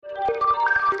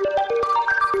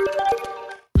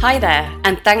Hi there,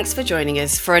 and thanks for joining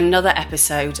us for another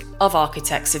episode of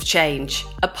Architects of Change,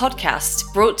 a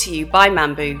podcast brought to you by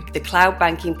Mambu, the cloud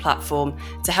banking platform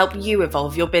to help you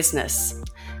evolve your business.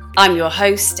 I'm your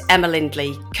host, Emma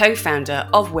Lindley, co-founder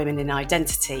of Women in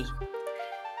Identity.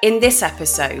 In this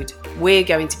episode, we're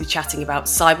going to be chatting about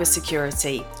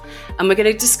cybersecurity, and we're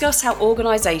going to discuss how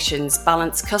organisations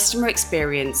balance customer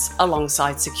experience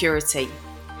alongside security.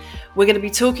 We're going to be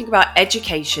talking about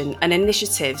education and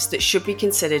initiatives that should be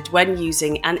considered when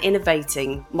using and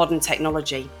innovating modern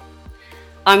technology.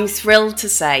 I'm thrilled to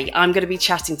say I'm going to be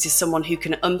chatting to someone who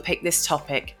can unpick this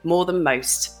topic more than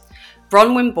most.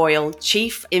 Bronwyn Boyle,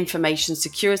 Chief Information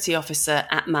Security Officer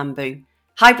at Mambu.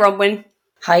 Hi, Bronwyn.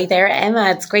 Hi there,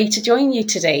 Emma. It's great to join you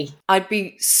today. I'd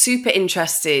be super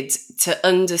interested to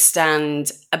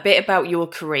understand a bit about your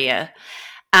career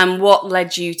and what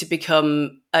led you to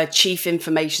become a Chief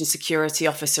Information Security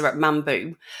Officer at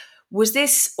Mambu. Was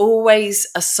this always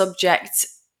a subject,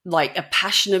 like a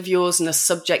passion of yours and a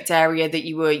subject area that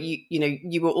you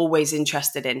were always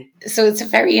interested in? So it's a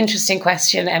very interesting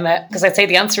question, Emma, because I'd say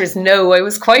the answer is no. I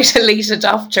was quite a late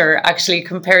adopter, actually,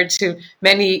 compared to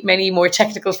many more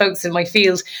technical folks in my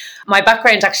field. My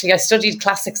background, actually, I studied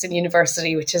classics in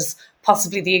university, which is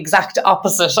possibly the exact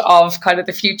opposite of kind of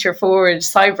the future forward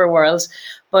cyber world.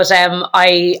 But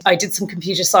I did some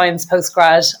computer science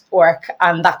postgrad work,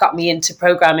 and that got me into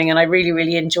programming, and I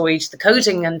really enjoyed the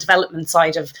coding and development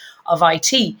side of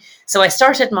IT. So I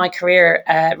started my career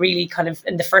really kind of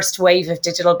in the first wave of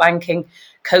digital banking,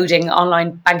 coding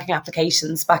online banking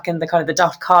applications back in the kind of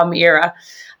the .com era.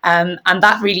 And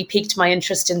that really piqued my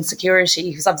interest in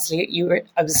security, because obviously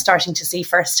I was starting to see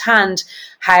firsthand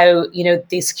how,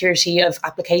 the security of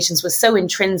applications was so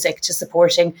intrinsic to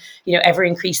supporting, ever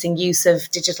increasing use of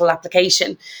digital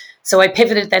application. So I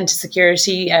pivoted then to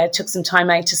security, took some time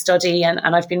out to study, and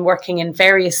I've been working in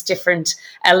various different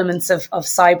elements of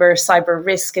cyber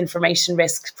risk, information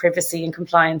risk, privacy and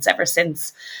compliance ever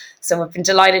since. So I've been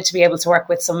delighted to be able to work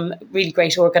with some really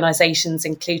great organisations,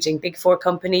 including Big Four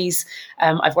companies.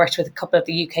 I've worked with a couple of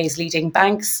the UK's leading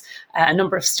banks, a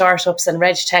number of startups and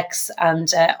regtechs,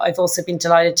 and I've also been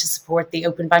delighted to support the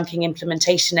open banking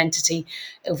implementation entity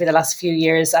over the last few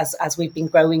years as we've been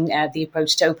growing the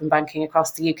approach to open banking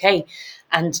across the UK.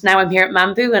 And now I'm here at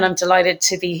Mambu, and I'm delighted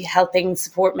to be helping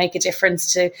support make a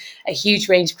difference to a huge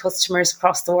range of customers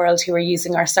across the world who are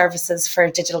using our services for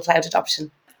digital cloud adoption.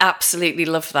 Absolutely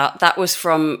love that. That was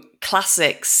from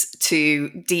classics to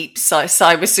deep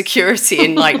cybersecurity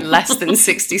in like less than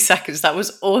 60 seconds. That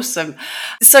was awesome.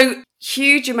 So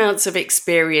huge amounts of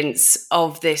experience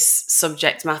of this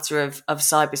subject matter of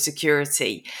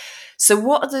cybersecurity. So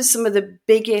what are some of the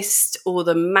biggest or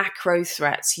the macro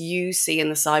threats you see in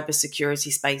the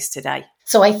cybersecurity space today?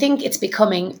 So I think it's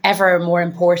becoming ever more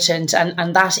important,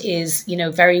 and that is,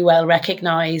 very well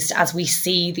recognised as we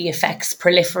see the effects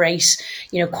proliferate,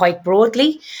 quite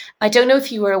broadly. I don't know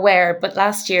if you were aware, but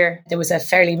last year there was a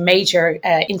fairly major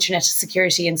internet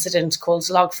security incident called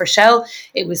Log4Shell.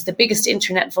 It was the biggest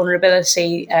internet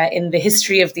vulnerability in the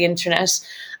history of the internet.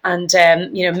 And,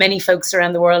 many folks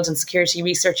around the world and security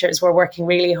researchers were working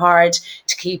really hard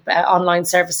to keep online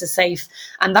services safe.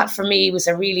 And that for me was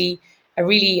a really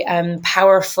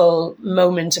powerful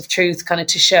moment of truth, kind of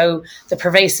to show the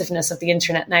pervasiveness of the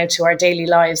internet now to our daily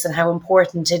lives and how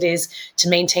important it is to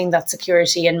maintain that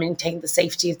security and maintain the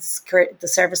safety of the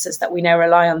services that we now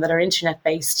rely on that are internet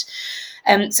based.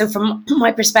 So from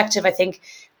my perspective, I think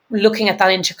looking at that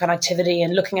interconnectivity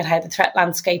and looking at how the threat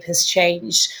landscape has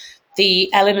changed,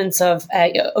 the elements of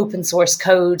open source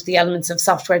code, the elements of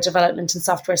software development and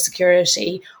software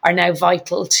security are now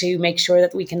vital to make sure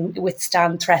that we can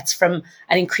withstand threats from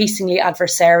an increasingly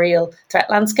adversarial threat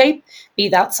landscape, be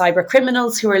that cyber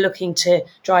criminals who are looking to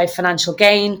drive financial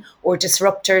gain or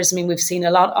disruptors. I mean, we've seen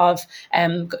a lot of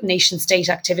nation state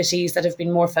activities that have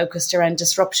been more focused around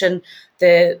disruption.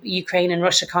 The Ukraine and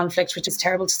Russia conflict, which is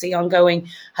terrible to see ongoing,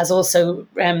 has also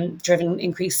driven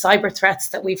increased cyber threats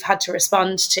that we've had to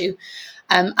respond to.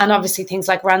 And obviously things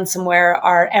like ransomware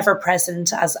are ever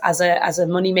present as a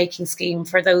money-making scheme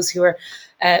for those who are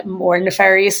more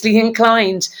nefariously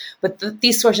inclined. But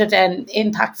these sort of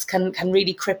impacts can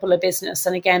really cripple a business.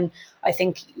 And again, I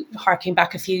think harking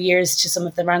back a few years to some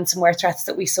of the ransomware threats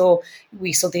that we saw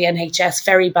the NHS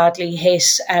very badly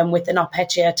hit with the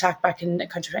NotPetya attack back in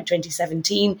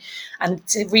 2017. And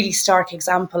it's a really stark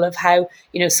example of how,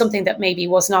 something that maybe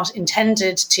was not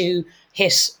intended to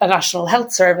hit a national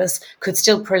health service could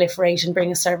still proliferate and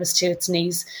bring a service to its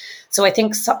knees. So I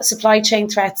think supply chain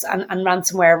threats and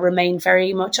ransomware remain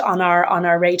very much on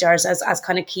our radars as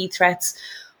kind of key threats.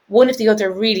 One of the other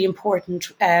really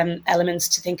important elements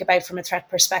to think about from a threat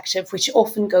perspective, which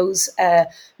often goes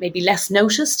maybe less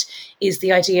noticed, is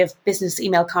the idea of business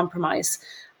email compromise.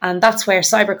 And that's where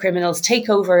cyber criminals take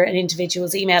over an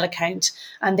individual's email account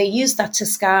and they use that to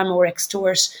scam or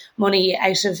extort money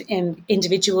out of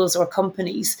individuals or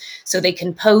companies. So they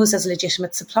can pose as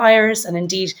legitimate suppliers, and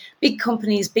indeed big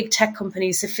companies, big tech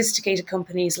companies, sophisticated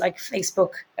companies like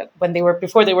Facebook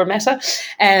before they were Meta,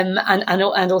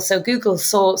 and also Google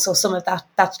saw some of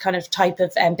that kind of type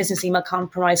of business email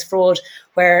compromise fraud,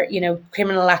 where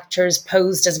criminal actors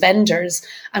posed as vendors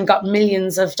and got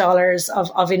millions of dollars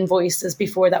of invoices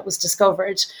before that was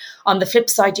discovered. On the flip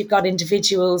side, you've got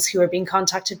individuals who are being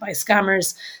contacted by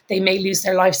scammers. They may lose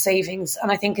their life savings.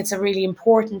 And I think it's a really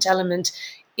important element.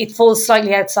 It falls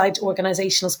slightly outside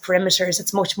organizational perimeters.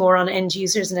 It's much more on end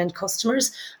users and end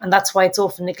customers. And that's why it's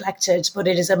often neglected. But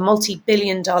it is a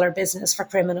multi-billion-dollar business for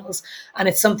criminals. And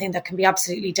it's something that can be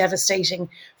absolutely devastating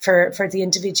for the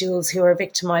individuals who are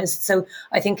victimized. So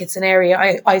I think it's an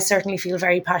area I certainly feel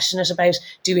very passionate about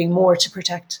doing more to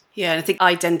protect. Yeah, and I think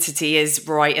identity is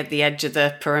right at the edge of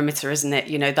the perimeter, isn't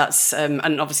it? That's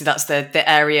and obviously that's the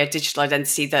area, digital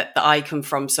identity, that I come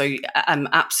from. So I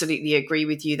absolutely agree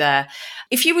with you there.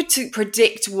 If you were to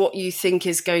predict what you think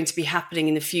is going to be happening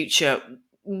in the future,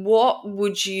 what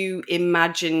would you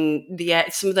imagine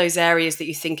some of those areas that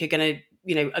you think are going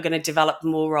to develop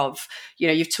more of?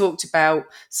 You've talked about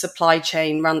supply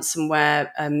chain,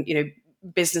 ransomware,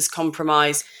 business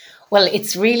compromise. Well,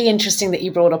 it's really interesting that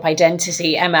you brought up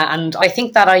identity, Emma. And I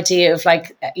think that idea of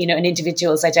an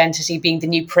individual's identity being the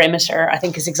new perimeter, I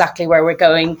think is exactly where we're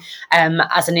going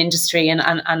as an industry and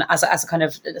as a kind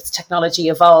of as technology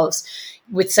evolves.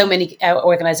 With so many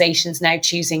organizations now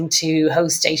choosing to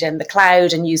host data in the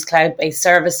cloud and use cloud-based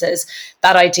services,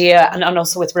 that idea, and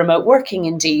also with remote working,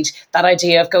 indeed, that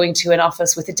idea of going to an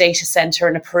office with a data center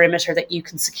and a perimeter that you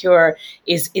can secure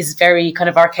is very kind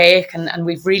of archaic, and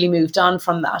we've really moved on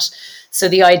from that. So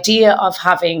the idea of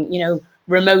having,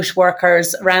 remote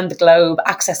workers around the globe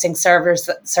accessing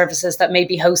services that may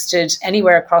be hosted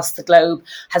anywhere across the globe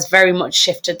has very much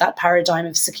shifted that paradigm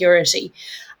of security.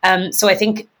 So I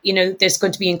think, there's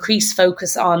going to be increased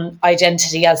focus on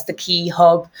identity as the key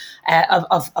hub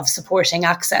of supporting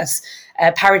access.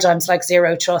 Paradigms like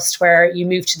zero trust, where you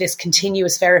move to this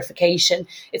continuous verification.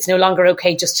 It's no longer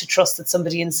okay just to trust that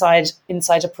somebody inside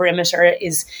a perimeter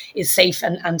is safe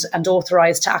and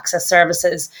authorized to access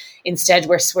services. Instead,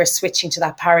 we're switching to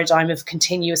that paradigm of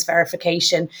continuous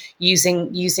verification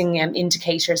using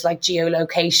indicators like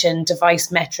geolocation,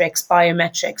 device metrics,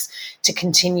 biometrics to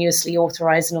continuously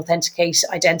authorize and authenticate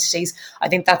identities. I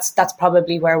think that's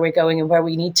probably where we're going and where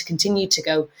we need to continue to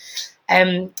go.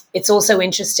 It's also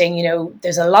interesting,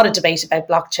 there's a lot of debate about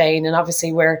blockchain, and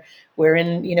obviously we're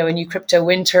in, a new crypto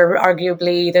winter,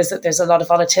 arguably. There's a lot of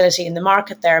volatility in the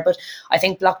market there, but I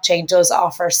think blockchain does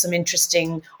offer some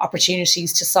interesting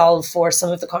opportunities to solve for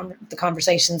some of the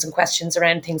conversations and questions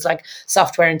around things like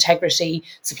software integrity,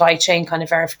 supply chain kind of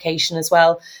verification as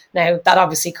well. Now, that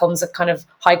obviously comes at kind of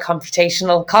high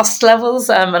computational cost levels.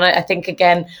 And I think,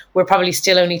 again, we're probably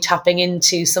still only tapping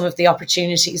into some of the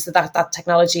opportunities that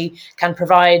technology can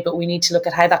provide, but we need to look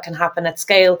at how that can happen at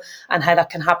scale and how that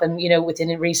can happen,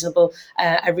 within a reasonable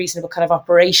kind of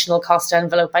operational cost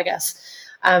envelope, I guess.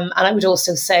 And I would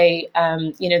also say,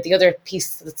 the other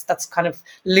piece that's kind of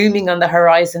looming on the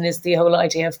horizon is the whole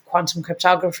idea of quantum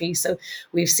cryptography. So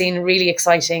we've seen really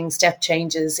exciting step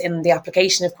changes in the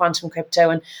application of quantum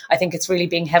crypto, and I think it's really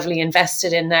being heavily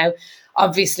invested in now.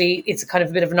 Obviously, it's a kind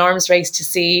of a bit of an arms race to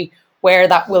see where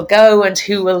that will go and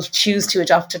who will choose to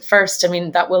adopt it first. I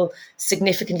mean, that will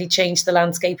significantly change the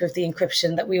landscape of the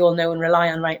encryption that we all know and rely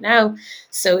on right now.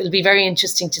 So it'll be very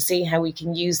interesting to see how we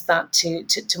can use that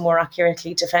to more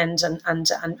accurately defend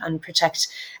and protect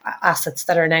assets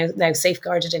that are now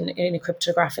safeguarded in a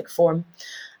cryptographic form.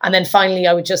 And then finally,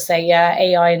 I would just say,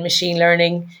 AI and machine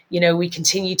learning, we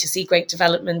continue to see great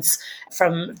developments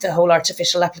from the whole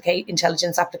artificial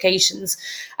intelligence applications.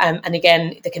 And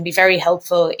again, they can be very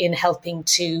helpful in helping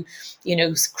to,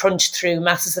 crunch through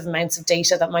massive amounts of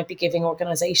data that might be giving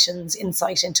organizations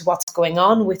insight into what's going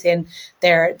on within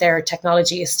their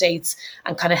technology estates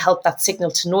and kind of help that signal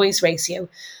to noise ratio.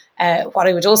 What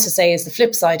I would also say is the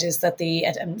flip side is that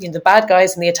the bad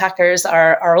guys and the attackers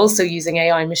are also using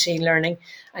AI and machine learning.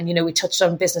 And, we touched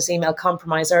on business email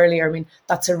compromise earlier. I mean,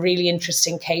 that's a really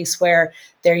interesting case where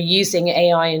they're using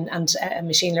AI and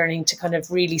machine learning to kind of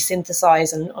really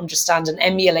synthesize and understand and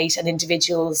emulate an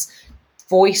individual's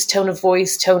voice, tone of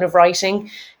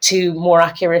writing, to more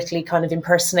accurately kind of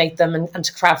impersonate them and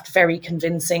to craft very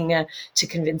convincing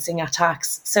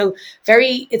attacks. So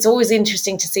it's always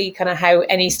interesting to see kind of how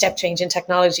any step change in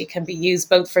technology can be used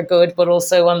both for good, but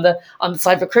also on the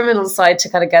cyber criminal side to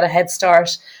kind of get a head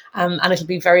start. And it'll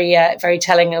be very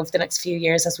telling over the next few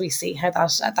years as we see how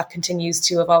that continues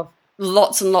to evolve.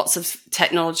 Lots and lots of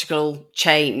technological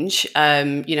change,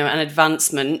 and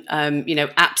advancement.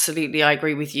 Absolutely, I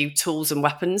agree with you. Tools and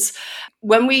weapons.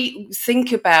 When we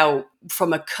think about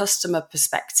from a customer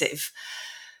perspective,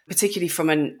 particularly from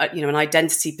an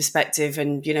identity perspective,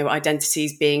 and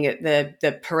identities being at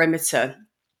the perimeter,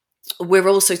 we're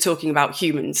also talking about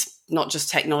humans, not just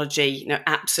technology.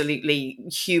 Absolutely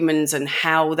humans and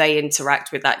how they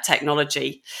interact with that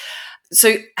technology.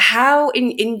 So, how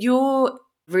in your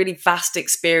really vast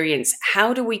experience,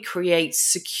 how do we create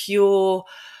secure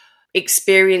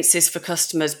experiences for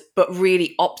customers, but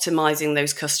really optimizing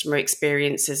those customer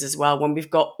experiences as well when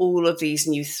we've got all of these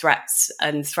new threats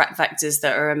and threat vectors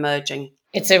that are emerging?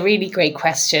 It's a really great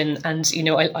question. And,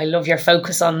 I love your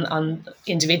focus on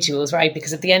individuals, right?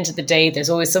 Because at the end of the day, there's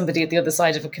always somebody at the other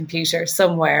side of a computer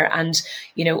somewhere. And,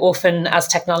 often as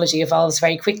technology evolves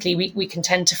very quickly, we can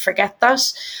tend to forget that.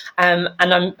 And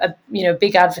I'm a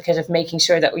big advocate of making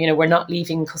sure that, we're not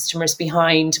leaving customers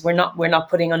behind. We're not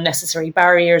putting unnecessary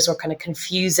barriers or kind of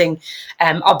confusing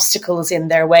obstacles in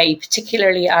their way,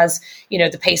 particularly as,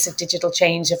 the pace of digital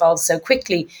change evolves so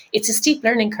quickly. It's a steep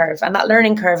learning curve, and that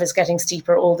learning curve is getting steeper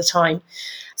all the time.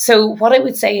 So what I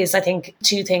would say is, I think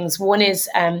two things. One is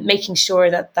making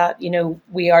sure that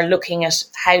we are looking at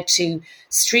how to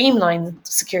streamline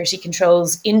security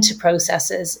controls into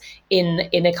processes in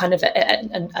a kind of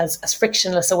as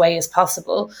frictionless a way as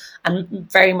possible, and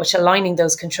very much aligning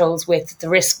those controls with the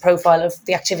risk profile of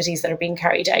the activities that are being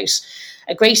carried out.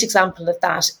 A great example of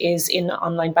that is in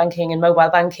online banking and mobile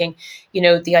banking,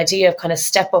 the idea of kind of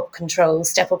step up controls,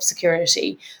 step up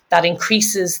security that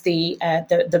increases the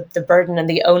burden and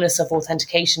the onus of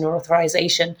authentication or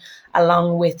authorization,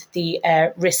 along with the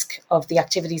risk of the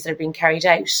activities that are being carried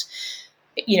out.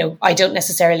 I don't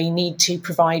necessarily need to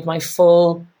provide my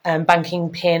full banking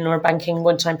PIN or banking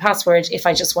one-time password if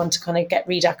I just want to kind of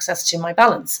read access to my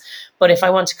balance. But if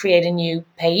I want to create a new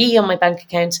payee on my bank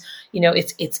account,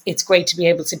 it's great to be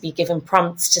able to be given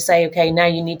prompts to say, okay, now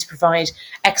you need to provide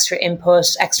extra input,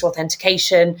 extra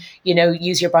authentication,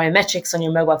 use your biometrics on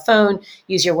your mobile phone,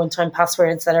 use your one-time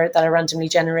passwords that are randomly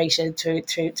generated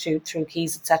through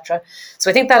keys, etc. So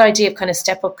I think that idea of kind of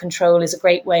step-up control is a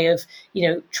great way of,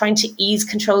 trying to ease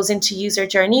controls into user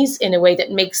journeys in a way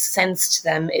that makes sense to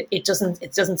them. It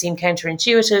doesn't seem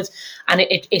counterintuitive, and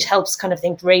it helps kind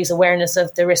of raise awareness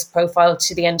of the risk profile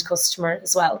to the end customer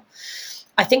as well.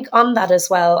 I think on that as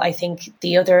well, I think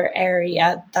the other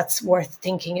area that's worth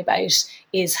thinking about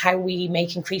is how we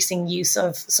make increasing use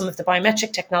of some of the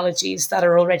biometric technologies that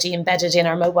are already embedded in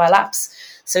our mobile apps.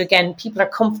 So again, people are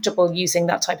comfortable using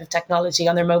that type of technology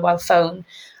on their mobile phone.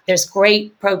 There's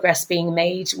great progress being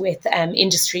made with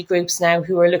industry groups now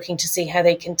who are looking to see how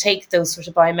they can take those sort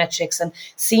of biometrics and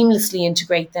seamlessly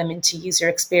integrate them into user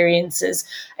experiences,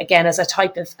 again, as a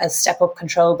type of step-up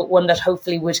control, but one that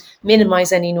hopefully would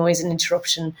minimize any noise and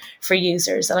interruption for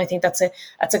users. And I think that's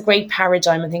a great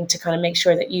paradigm, I think, to kind of make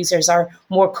sure that users are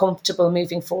more comfortable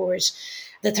moving forward.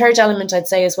 The third element I'd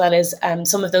say as well is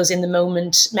some of those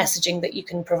in-the-moment messaging that you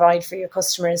can provide for your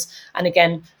customers. And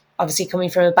again, obviously coming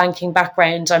from a banking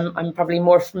background, I'm probably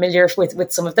more familiar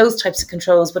with some of those types of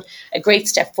controls, but a great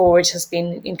step forward has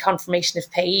been in confirmation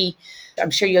of payee. I'm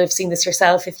sure you'll have seen this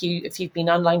yourself if you've been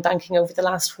online banking over the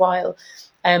last while.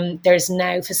 There's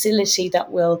now facility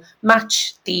that will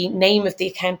match the name of the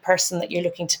account person that you're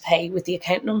looking to pay with the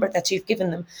account number that you've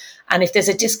given them. And if there's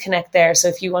a disconnect there, so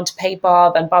if you want to pay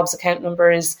Bob and Bob's account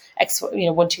number is X,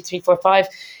 12345,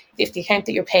 if the account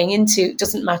that you're paying into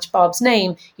doesn't match Bob's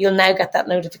name, you'll now get that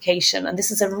notification. And this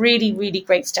is a really, really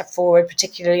great step forward,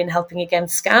 particularly in helping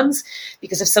against scams,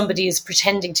 because if somebody is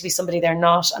pretending to be somebody they're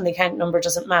not and the account number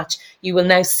doesn't match, you will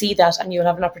now see that and you'll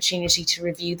have an opportunity to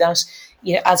review that,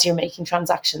 as you're making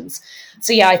transactions.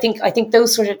 So I think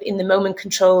those sort of in the moment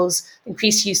controls,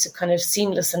 increased use of kind of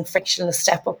seamless and frictionless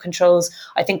step up controls,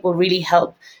 I think will really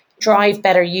help drive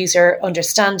better user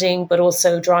understanding, but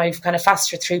also drive kind of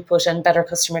faster throughput and better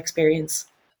customer experience.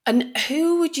 And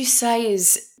who would you say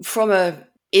is, from a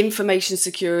information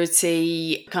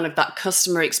security, kind of that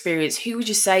customer experience, who would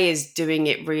you say is doing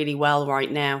it really well right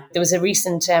now? There was a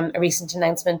recent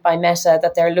announcement by Meta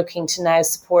that they're looking to now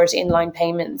support inline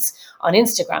payments on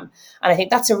Instagram. And I think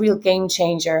that's a real game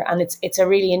changer. And it's a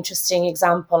really interesting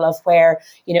example of where,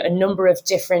 a number of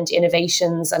different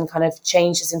innovations and kind of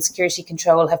changes in security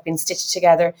control have been stitched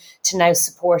together to now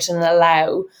support and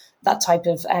allow that type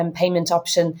of payment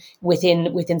option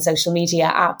within social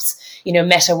media apps.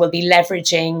 Meta will be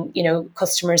leveraging,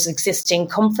 customers' existing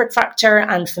comfort factor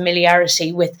and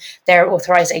familiarity with their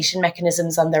authorization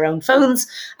mechanisms on their own phones,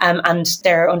 and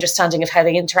their understanding of how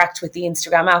they interact with the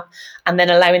Instagram app, and then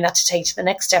allowing that to take to the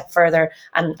next step further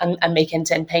and make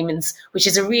end-to-end payments, which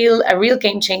is a real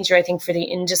game changer, I think, for the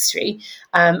industry,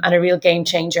 and a real game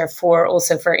changer for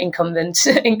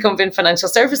incumbent financial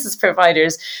services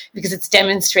providers, because it's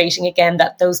demonstrating again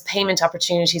that those payment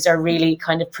opportunities are really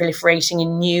kind of proliferating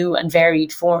in new and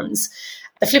varied forms.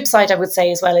 The flip side, I would say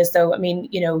as well, is though,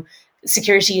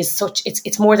 security is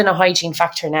it's more than a hygiene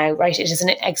factor now, right? It is an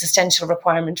existential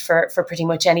requirement for pretty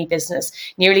much any business.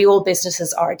 Nearly all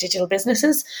businesses are digital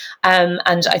businesses. And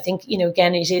I think,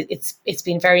 again, it's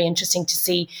been very interesting to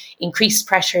see increased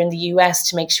pressure in the US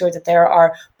to make sure that there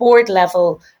are board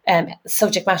level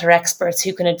subject matter experts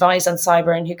who can advise on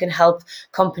cyber and who can help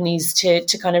companies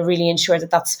to kind of really ensure that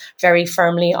that's very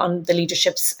firmly on the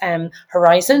leadership's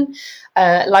horizon.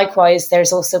 Likewise,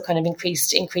 there's also kind of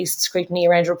increased scrutiny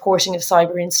around reporting of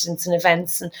cyber incidents and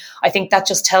events. And I think that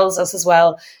just tells us as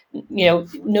well,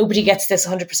 nobody gets this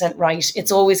 100% right.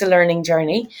 It's always a learning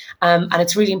journey. And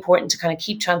it's really important to kind of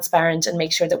keep transparent and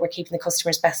make sure that we're keeping the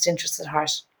customer's best interests at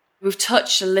heart. We've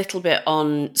touched a little bit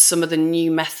on some of the new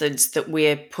methods that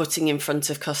we're putting in front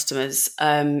of customers.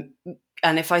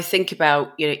 And if I think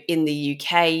about, in the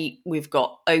UK, we've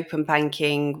got open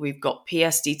banking, we've got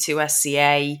PSD2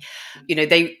 SCA,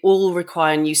 they all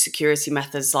require new security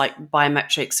methods like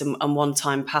biometrics and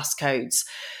one-time passcodes.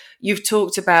 You've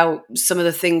talked about some of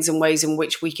the things and ways in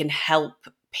which we can help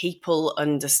people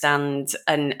understand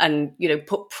and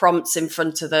put prompts in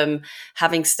front of them,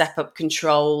 having step-up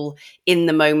control, in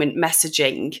the moment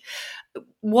messaging.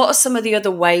 What are some of the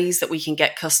other ways that we can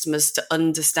get customers to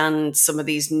understand some of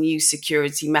these new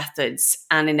security methods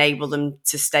and enable them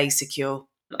to stay secure?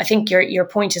 I think your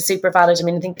point is super valid.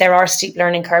 I think there are steep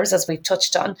learning curves, as we've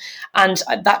touched on, and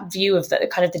that view of the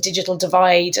kind of the digital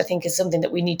divide, I think, is something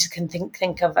that we need to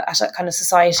think of at a kind of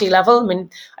society level.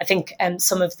 I think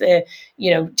some of the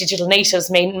digital natives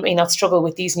may not struggle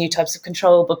with these new types of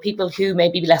control, but people who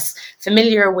may be less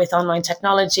familiar with online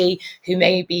technology, who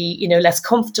may be less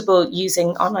comfortable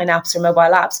using online apps or mobile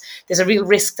apps, there's a real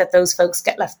risk that those folks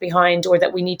get left behind, or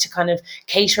that we need to kind of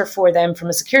cater for them from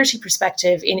a security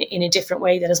perspective in a different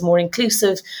way that is more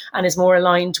inclusive and is more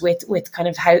aligned with kind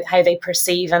of how they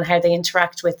perceive and how they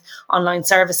interact with online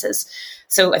services.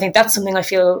 So I think that's something I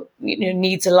feel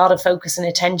needs a lot of focus and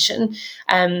attention,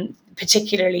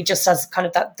 particularly just as kind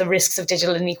of that the risks of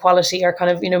digital inequality are kind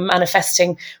of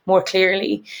manifesting more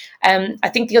clearly. I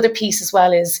think the other piece as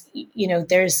well is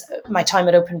there's my time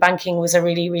at Open Banking was a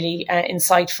really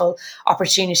insightful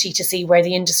opportunity to see where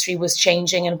the industry was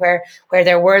changing and where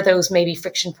there were those maybe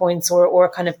friction points or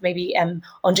kind of maybe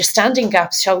understanding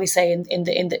gaps, shall we say, in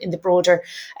the broader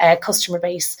customer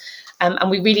base.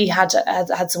 And we really had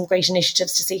some great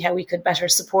initiatives to see how we could better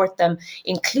support them,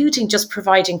 including just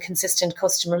providing consistent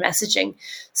customer messaging.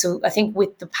 So I think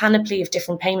with the panoply of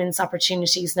different payments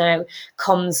opportunities now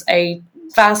comes a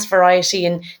vast variety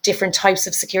in different types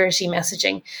of security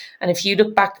messaging. And if you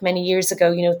look back many years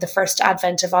ago, the first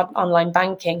advent of online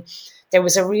banking, there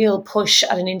was a real push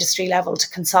at an industry level to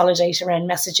consolidate around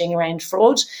messaging around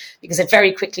fraud, because it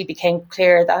very quickly became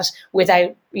clear that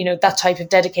without that type of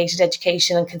dedicated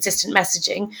education and consistent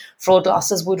messaging, fraud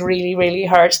losses would really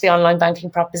hurt the online banking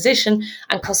proposition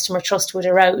and customer trust would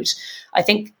erode. I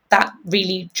think that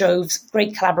really drove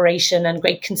great collaboration and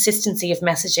great consistency of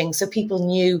messaging. So people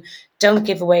knew, don't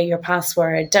give away your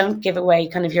password, don't give away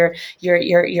kind of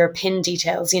your PIN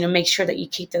details, make sure that you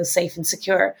keep those safe and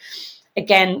secure.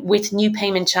 Again, with new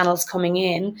payment channels coming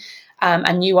in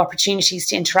and new opportunities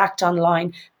to interact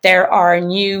online, there are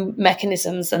new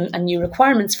mechanisms and new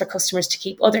requirements for customers to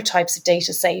keep other types of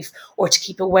data safe or to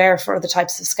keep aware for other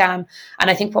types of scam. And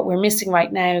I think what we're missing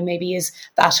right now maybe is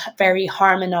that very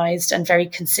harmonized and very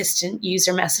consistent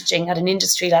user messaging at an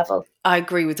industry level. I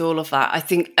agree with all of that. I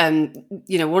think,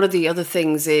 one of the other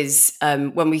things is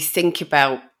when we think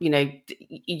about,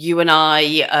 you and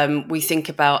I, we think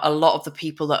about a lot of the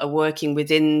people that are working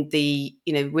within the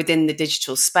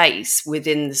digital space,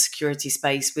 within the security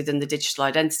space, within the digital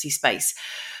identity space.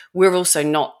 we're also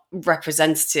not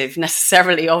representative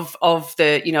necessarily of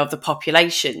the, you know, of the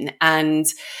population. And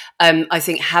I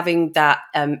think having that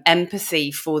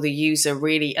empathy for the user,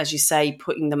 really, as you say,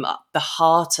 putting them at the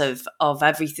heart of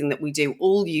everything that we do,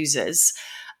 all users,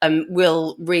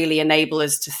 will really enable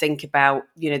us to think about,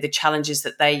 you know, the challenges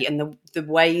that they, and the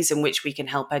ways in which we can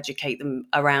help educate them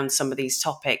around some of these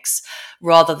topics,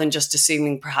 rather than just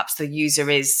assuming perhaps the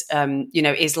user is, you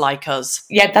know, is like us.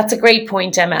 Yeah, that's a great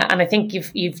point, Emma. And I think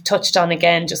you've touched on,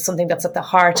 again, just something that's at the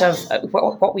heart of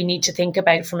what we need to think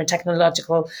about from a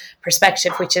technological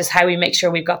perspective, which is how we make sure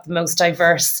we've got the most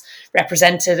diverse,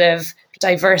 representative,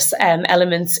 diverse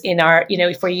elements in our, you know,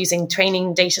 if we're using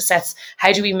training data sets,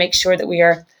 how do we make sure that we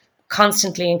are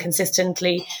constantly and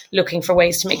consistently looking for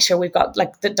ways to make sure we've got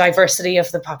like the diversity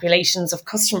of the populations of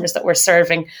customers that we're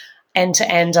serving end to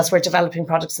end as we're developing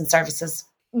products and services.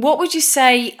 What would you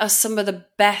say are some of the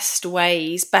best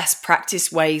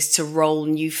practice ways to roll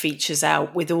new features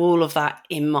out with all of that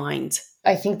in mind?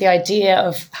 I think the idea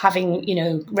of having, you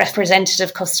know,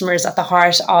 representative customers at the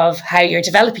heart of how you're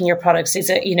developing your products is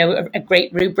a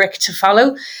great rubric to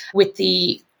follow. With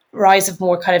the rise of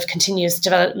more kind of continuous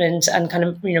development and kind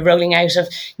of, you know, rolling out of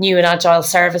new and agile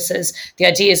services, the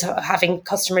idea is having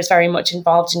customers very much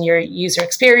involved in your user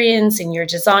experience, in your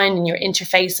design, in your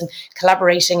interface, and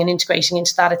collaborating and integrating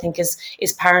into that, I think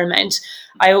is paramount.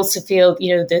 I also feel,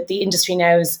 you know, that the industry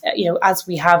now is, you know, as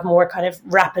we have more kind of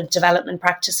rapid development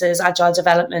practices, agile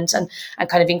development, and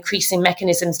kind of increasing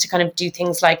mechanisms to kind of do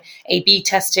things like A/B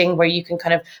testing, where you can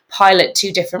kind of pilot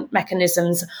two different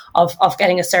mechanisms of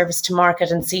getting a service to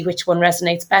market and see which one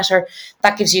resonates better.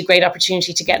 That gives you a great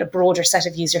opportunity to get a broader set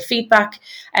of user feedback.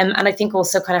 And I think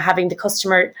also kind of having the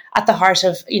customer at the heart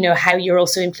of, you know, how you're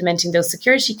also implementing those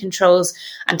security controls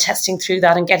and testing through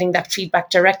that and getting that feedback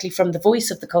directly from the voice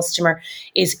of the customer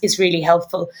is really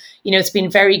helpful. You know, it's been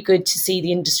very good to see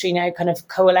the industry now kind of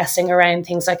coalescing around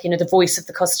things like, you know, the voice of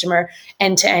the customer,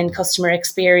 end-to-end customer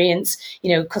experience,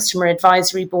 you know, customer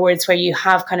advisory boards, where you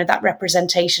have kind of that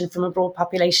representation from a broad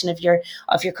population of your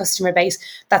customer base.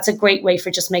 That's a great way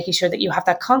for just making sure that you have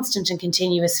that constant and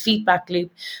continuous feedback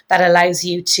loop that allows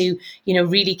you to, you know,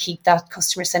 really keep that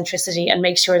customer centricity and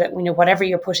make sure that, you know, whatever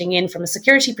you're putting in from a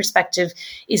security perspective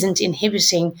isn't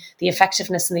inhibiting the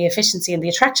effectiveness and the efficiency and the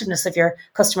attractiveness of your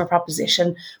customer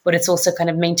proposition, but it's also kind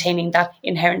of maintaining that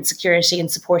inherent security and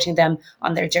supporting them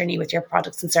on their journey with your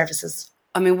products and services.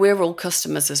 I mean, we're all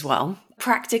customers as well.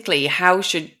 Practically, how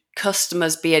should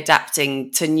customers be adapting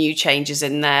to new changes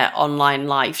in their online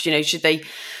life? You know, should they,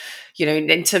 you know,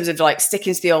 in terms of like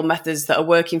sticking to the old methods that are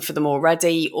working for them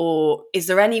already, or is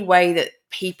there any way that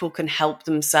people can help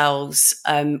themselves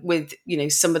with, you know,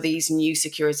 some of these new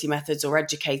security methods, or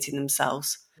educating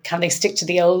themselves? Can they stick to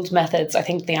the old methods? I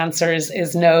think the answer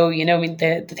is no. You know, I mean,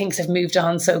 the things have moved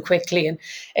on so quickly. And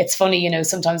it's funny, you know,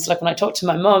 sometimes like when I talk to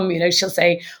my mum, you know, she'll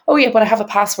say, oh yeah, but I have a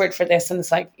password for this. And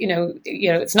it's like, you know,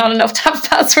 it's not enough to have a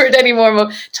password anymore.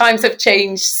 Times have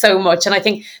changed so much. And I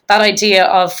think that idea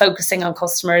of focusing on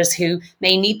customers who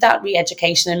may need that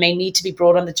re-education and may need to be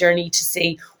brought on the journey to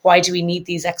see, why do we need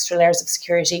these extra layers of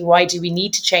security? Why do we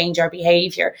need to change our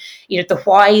behavior? You know, the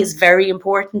why is very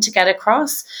important to get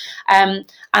across.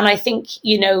 And I think,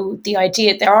 you know, the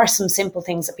idea, there are some simple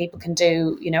things that people can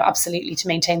do, you know, absolutely, to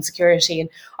maintain security. And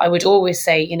I would always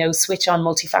say, you know, switch on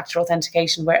multi-factor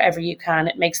authentication wherever you can.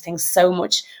 It makes things so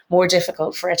much more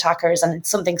difficult for attackers. And it's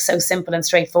something so simple and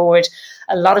straightforward.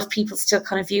 A lot of people still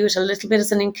kind of view it a little bit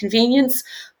as an inconvenience,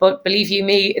 but believe you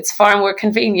me, it's far more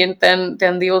convenient than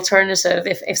the alternative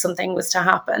if something was to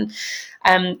happen.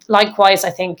 Likewise, I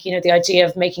think, you know, the idea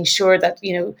of making sure that,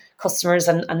 you know, customers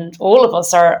and all of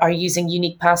us are using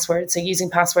unique passwords. So using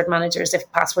password managers if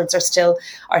passwords are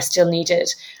still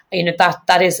needed. You know,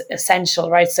 that is essential,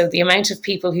 right? So the amount of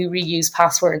people who reuse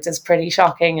passwords is pretty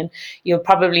shocking. And you'll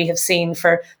probably have seen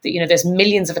there's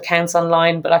millions of accounts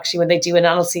online, but actually when they do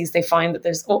analyses, they find that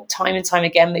there's time and time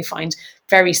again, they find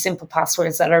very simple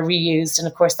passwords that are reused. And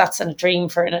of course, that's a dream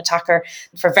for an attacker.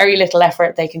 For very little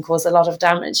effort, they can cause a lot of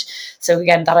damage. So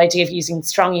again, that idea of using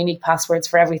strong, unique passwords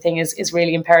for everything is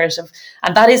really imperative.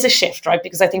 And that is a shift, right?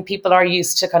 Because I think people are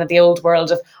used to kind of the old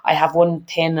world of, I have one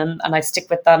PIN and I stick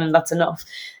with that and that's enough.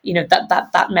 You know,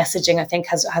 that messaging, I think,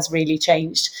 has really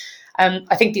changed.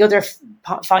 I think the other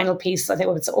final piece, I think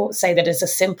I would say that is a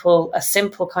simple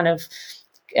kind of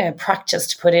practice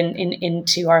to put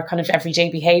into our kind of everyday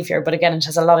behavior, but again, it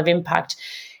has a lot of impact.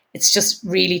 It's just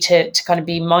really to kind of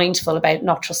be mindful about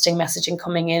not trusting messaging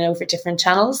coming in over different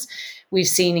channels. We've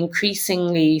seen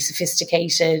increasingly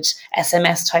sophisticated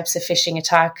SMS types of phishing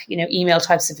attack, you know, email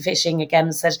types of phishing,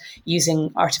 again, said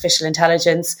using artificial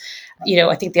intelligence.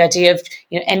 I think the idea of,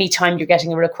 anytime you're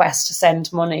getting a request to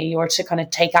send money or to kind of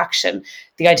take action,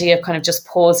 the idea of kind of just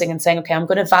pausing and saying, okay, I'm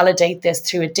going to validate this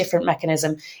through a different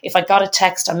mechanism. If I got a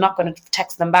text, I'm not going to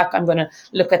text them back. I'm going to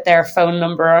look at their phone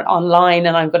number online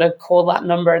and I'm going to call that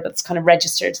number that's kind of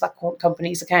registered to that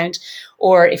company's account.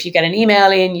 Or if you get an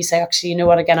email in, you say, actually, you know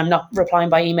what, again, I'm not replying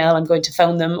by email. I'm going to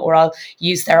phone them, or I'll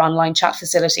use their online chat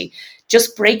facility.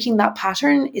 Just breaking that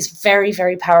pattern is very,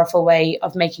 very powerful way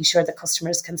of making sure that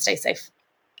customers can stay safe.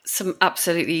 Some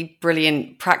absolutely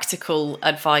brilliant practical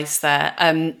advice there.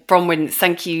 Bronwyn,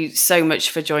 thank you so much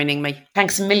for joining me.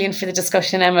 Thanks a million for the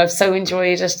discussion, Emma. I've so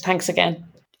enjoyed it. Thanks again.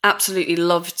 Absolutely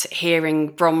loved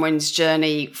hearing Bronwyn's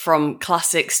journey from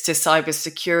classics to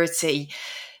cybersecurity.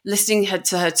 Listening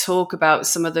to her talk about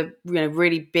some of the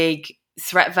really big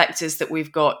threat vectors that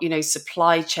we've got,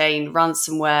 supply chain,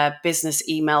 ransomware, business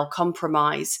email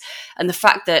compromise, and the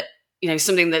fact that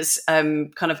something that's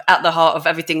kind of at the heart of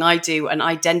everything I do, and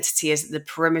identity is the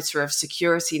perimeter of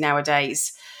security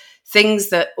nowadays. Things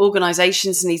that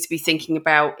organizations need to be thinking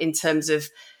about in terms of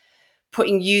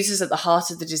putting users at the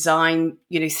heart of the design,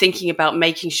 thinking about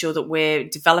making sure that we're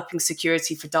developing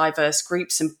security for diverse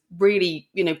groups and really,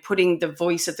 putting the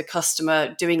voice of the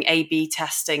customer, doing A/B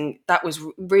testing. That was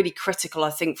really critical, I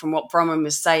think, from what Bronwyn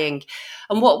was saying.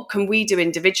 And what can we do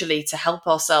individually to help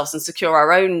ourselves and secure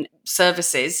our own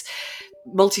services?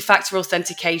 Multi-factor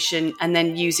authentication, and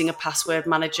then using a password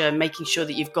manager, making sure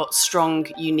that you've got strong,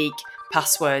 unique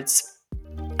passwords.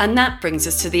 And that brings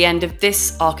us to the end of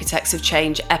this Architects of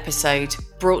Change episode,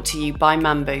 brought to you by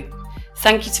Mambu.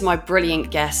 Thank you to my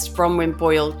brilliant guest, Bronwyn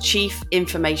Boyle, Chief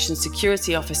Information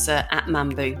Security Officer at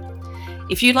Mambu.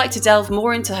 If you'd like to delve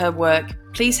more into her work,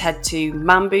 please head to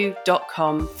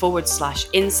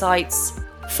mambu.com/insights.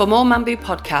 For more Mambu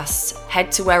podcasts,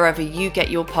 head to wherever you get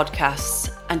your podcasts,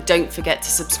 and don't forget to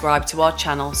subscribe to our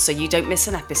channel so you don't miss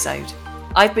an episode.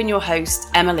 I've been your host,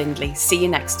 Emma Lindley. See you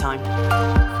next time.